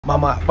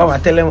Mama,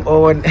 tell them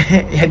how when you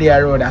the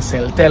road a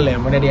sell. Tell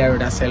them when the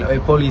road a sell. How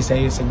police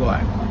used to go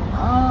on.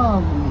 Oh,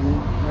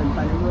 went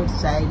by the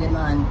roadside,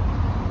 man,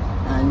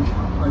 and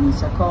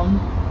police come.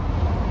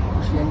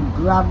 She then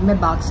grab me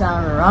box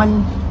and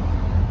run.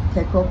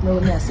 Take up me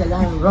when I sell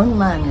and run,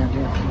 man.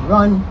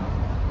 Run.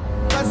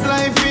 That's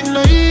life ain't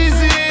no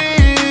easy.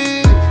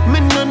 Me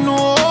no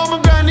know how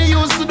my granny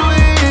used to do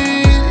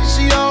it.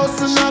 She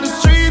also on the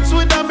streets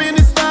with a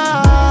minister.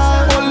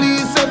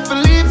 Police said to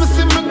leave me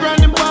see my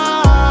granny bar.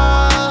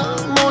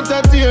 Mount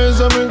of tears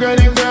of my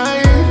granny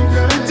cry.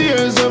 The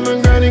tears of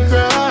my granny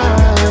cry.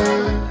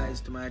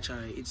 Guys, to my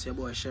channel, it's your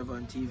boy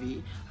Chevron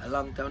TV. A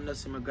long time no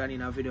see my granny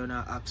in a video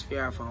now. Ask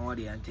fair from what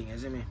and thing, you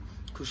see me?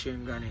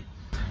 Cushion granny.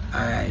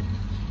 Alright,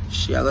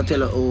 she I gonna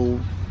tell her how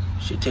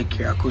she take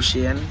care of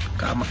Cushion.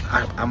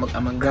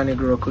 I'm a granny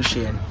girl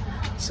Cushion.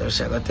 So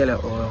she gonna tell her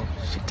how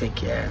she take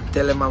care.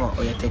 Tell her mama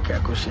how you take care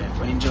of Cushion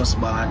when you just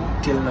born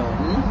till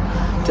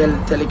now.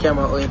 Tell the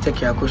camera how you take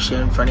care of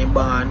Cushion from the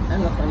born.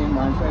 I'm not funny,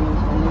 man. When you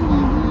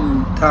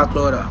leave, Talk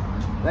louder.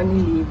 when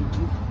you leave,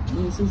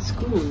 this is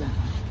school.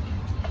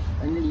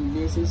 When you leave,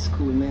 this is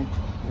school, man.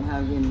 You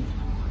have him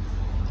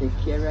take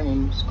care of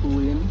him, school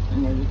him,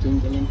 and everything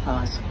till him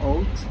pass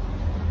out.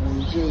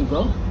 And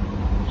Jago.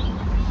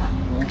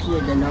 And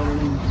Jago now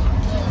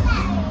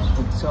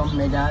with some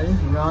medal,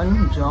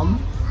 run,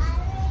 jump,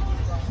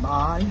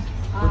 ball,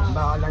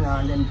 football and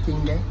all them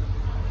things there.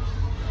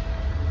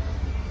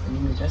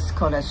 And we just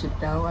scholarship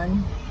that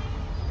one.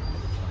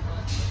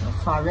 So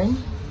foreign,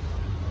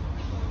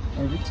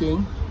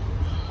 everything.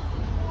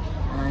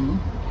 And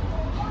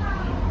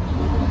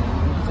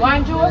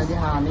Wine juice? the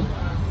army.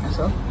 That's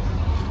all.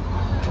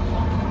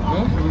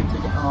 Okay, we went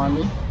to the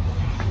army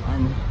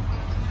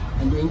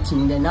and doing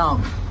things there now.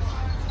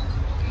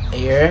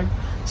 Here,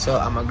 so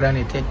I'm a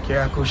granny take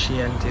care of Cushion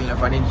until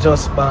when he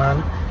just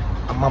born,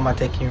 and mama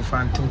take him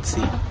from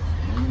Tootsie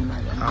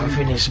and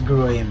finish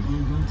growing.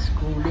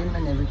 School him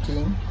and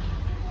everything.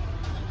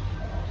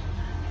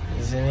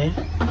 You see me?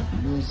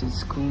 This is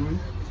school.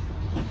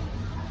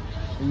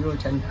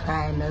 Youth and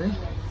primary.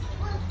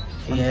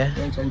 Yeah.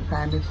 Youth and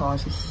primary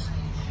courses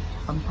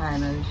from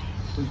primary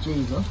to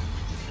Jago.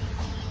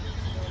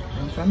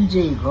 And from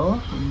Jago,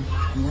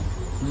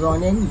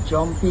 running,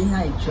 jumping,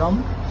 I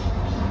jump,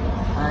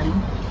 and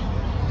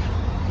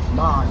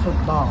ball,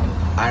 football.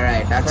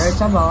 Alright, that's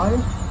First of all,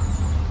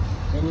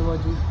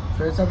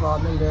 first of all,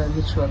 I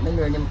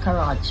learn him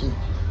karate.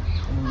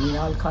 And we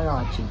all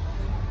karate.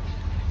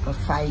 Go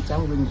fight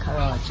and win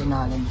karate and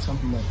all them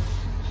something like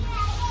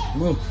that.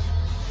 Me.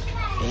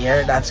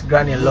 here, that's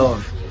granny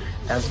love.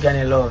 That's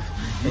granny love.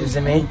 You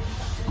see me?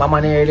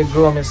 Mama nearly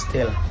grow me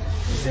still.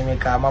 You see me?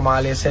 Cause mama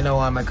always say no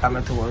one me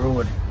come to a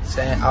road.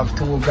 Say I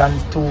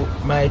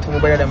have my two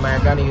brothers my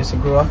granny used to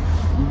grow.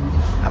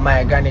 And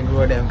my granny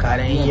grow them cause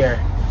they here.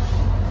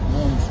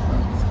 Yes.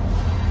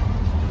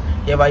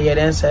 You ever hear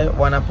them say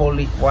one a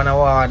police, one a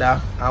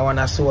warder, and one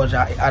a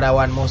soldier, the other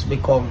one must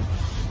become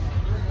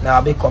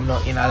nothing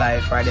in a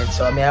life right then.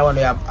 So I want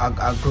to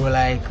I grow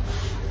like,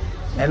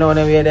 you know when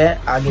we're there,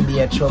 I give me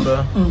a trouble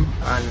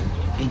and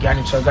the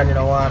granny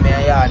don't want me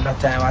and yeah, no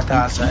time at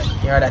all. So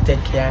you know that take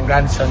care and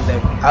grandson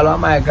them. I love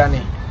my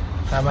granny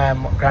and my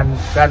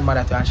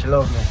grandmother too and she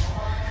love me.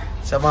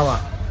 So mama,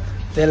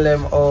 tell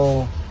them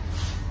how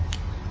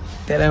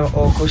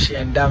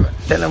Cushion damn,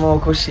 tell them how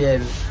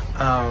Cushion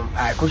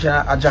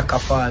Cushion a jack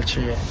of all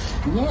trade.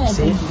 Yeah,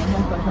 see?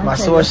 My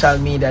social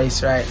media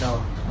is right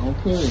now.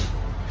 Okay.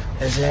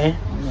 You see?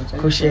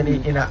 Cushion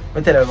in a,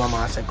 I tell you mama,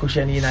 I say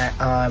Cushion in a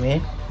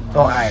army.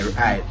 Oh,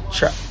 I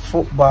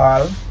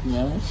football.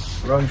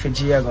 Yes. Run for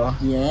Jago.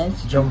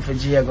 Yes. Jump for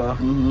Jago.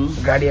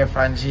 Graduate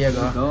from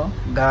Jago.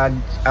 God,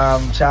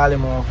 Charlie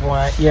Moore for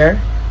 1 year.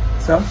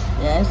 So?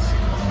 Yes.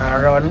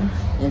 And run.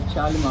 Yes,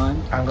 Charlie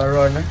man. And go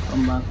run.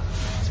 Come back.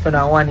 Spend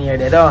 1 year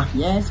there, though.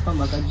 Yes, come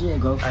back at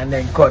Jago. And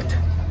then cut.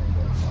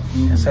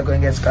 So go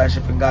and get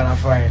scholarship in Ghana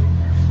for it.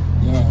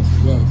 Yes,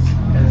 yes.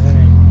 You see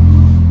me?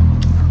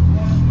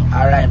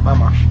 Alright,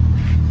 mama.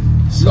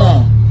 So,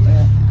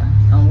 yeah.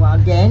 And what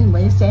again?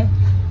 What you say?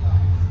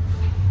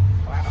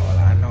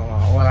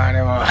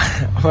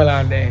 Hold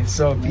on there.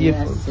 So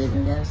people,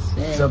 That's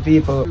it. so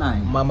people,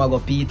 Man. mama go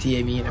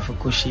PTA me for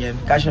Cushion.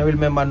 Cause she don't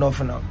remember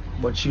nothing now,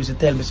 but she used to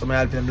tell me so I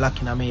help them black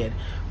in her maid.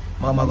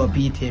 Mama go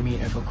PTA me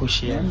for Yeah,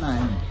 Cushion.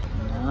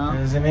 man.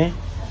 You see me?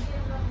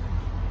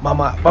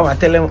 Mama,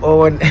 tell them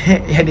how when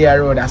you the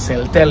road a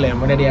sell. Tell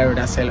them when you the road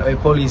a sell. How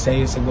police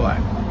used to go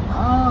on.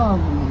 Oh,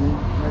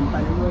 went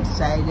by the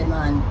roadside,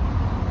 man,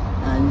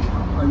 and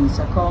police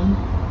come.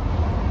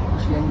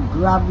 She then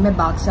grab me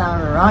box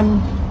and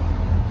run.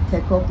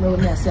 Take up me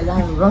when I said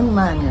and run,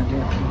 man.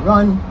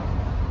 Run.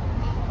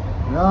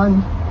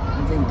 And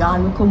then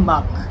gone we come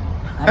back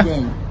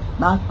again.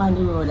 Back on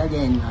the road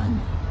again,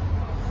 man.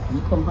 We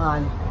come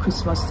on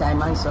Christmas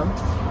time and so.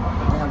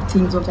 They have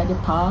things out at the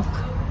park.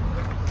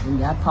 In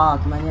that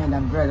park, man, and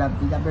that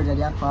brother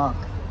there park.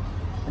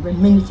 Every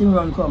minute you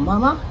run come,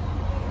 mama,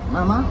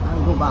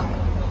 and go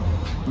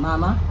back.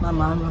 Mama,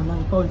 run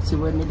and come see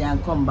where me there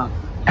and come back.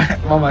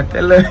 Mama,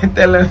 tell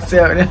them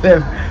say when they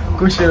left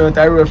Cushion out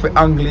the road for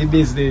angry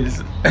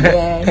business.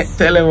 Yes.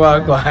 Tell them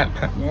what go on.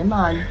 Yeah,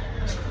 man.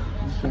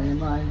 Okay,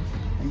 man.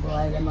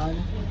 Boy,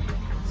 man.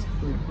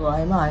 Good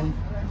boy, man.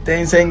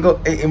 Then say go,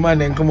 hey man,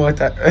 then come out.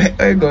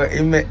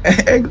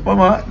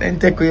 Mama, then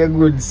take away your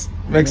goods.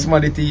 Make some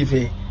of the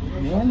TV.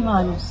 Yeah,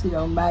 man. Sit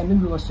down by the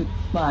grocery,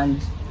 man.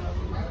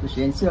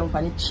 Cushion sit down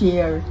on the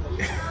chair.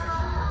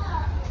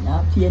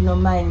 Now pay no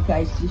mind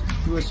because it's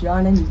grocery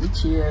and then the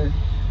chair.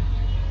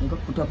 I go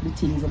put up the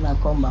things and I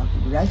come back.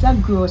 That's a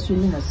grocery,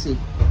 you know, see.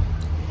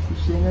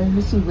 She don't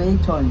receive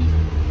weight on.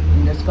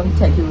 You just come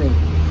take it away.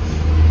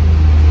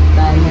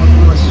 Buy more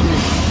grocery.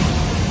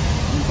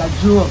 It's a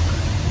joke.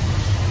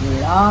 We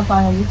laugh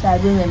and we try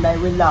to remember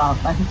we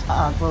laugh and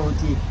talk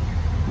about it.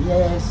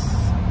 Yes.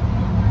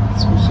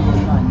 That's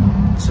Cushion,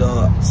 man.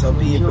 So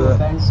people,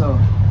 so.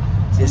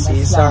 you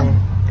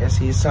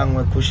see a song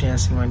where Cushion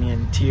sing when he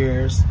in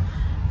tears.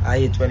 I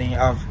hate when he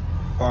have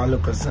or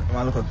look a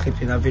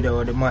clip in a video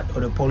or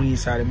the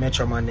police or the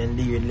metro man then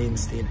David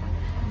Linstead.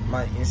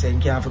 Man, he said you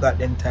can't forget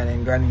them time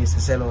and Granny used to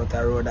sell out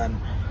the road and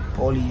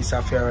police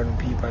are fear and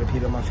people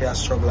have to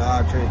struggle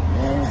hard to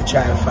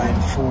try and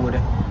find food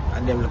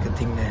and them look a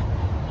thing there.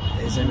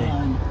 Isn't it?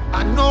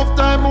 Enough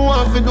time I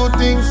want to do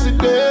things to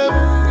them,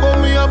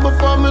 but me have my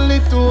family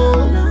too.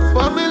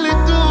 Family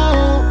too.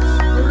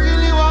 I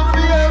really want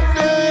to help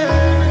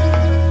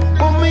them,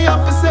 but me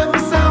have to set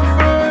myself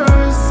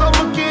first. So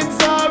my kids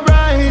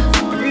alright,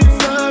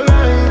 it's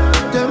alright.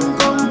 Them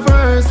come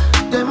first,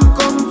 them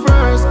come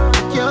first.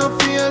 Can't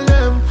feel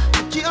them,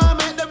 can't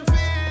make them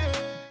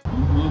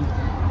feel.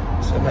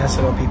 So that's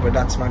how people,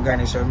 that's my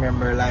Granny. So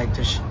remember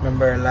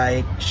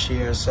like,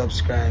 share,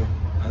 subscribe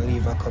and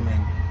leave a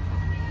comment.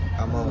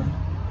 I'm out.